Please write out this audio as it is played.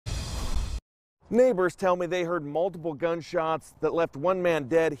Neighbors tell me they heard multiple gunshots that left one man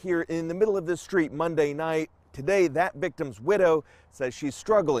dead here in the middle of this street Monday night. Today, that victim's widow says she's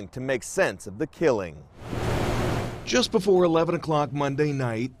struggling to make sense of the killing. Just before 11 o'clock Monday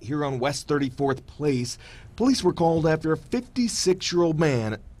night, here on West 34th Place, police were called after a 56-year-old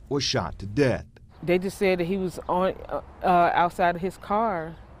man was shot to death. They just said that he was on outside of his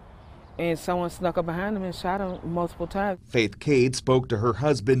car, and someone snuck up behind him and shot him multiple times. Faith Cade spoke to her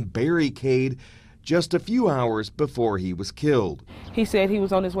husband, Barry Cade, just a few hours before he was killed. He said he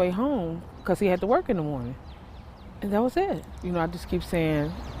was on his way home because he had to work in the morning. And that was it. You know, I just keep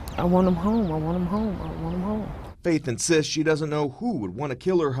saying, I want him home, I want him home, I want him home. Faith insists she doesn't know who would want to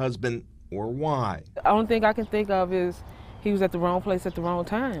kill her husband or why. The only thing I can think of is he was at the wrong place at the wrong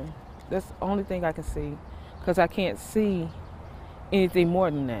time. That's the only thing I can see, because I can't see anything more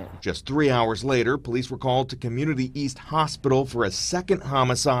than that. Just 3 hours later, police were called to Community East Hospital for a second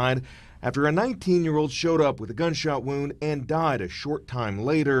homicide after a 19-year-old showed up with a gunshot wound and died a short time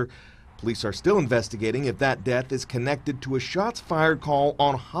later. Police are still investigating if that death is connected to a shots fired call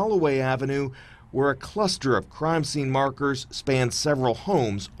on Holloway Avenue, where a cluster of crime scene markers spanned several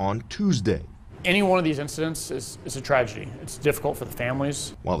homes on Tuesday. Any one of these incidents is a tragedy. It's difficult for the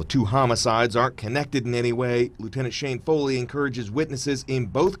families. While the two homicides aren't connected in any way, Lieutenant Shane Foley encourages witnesses in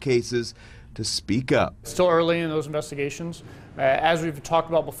both cases to speak up. It's still early in those investigations. As we've talked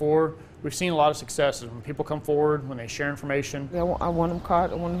about before, we've seen a lot of successes when people come forward, when they share information. I want them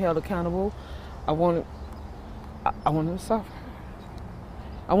caught, I want them held accountable, I want them to suffer.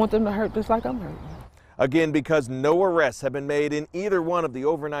 I want them to hurt just like I'm hurting. Again, because no arrests have been made in either one of the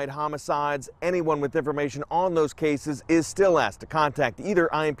overnight homicides, anyone with information on those cases is still asked to contact either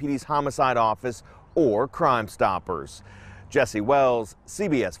IMPD's homicide office or Crime Stoppers. Jesse Wells,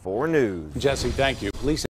 CBS 4 News. Jesse, thank you. Police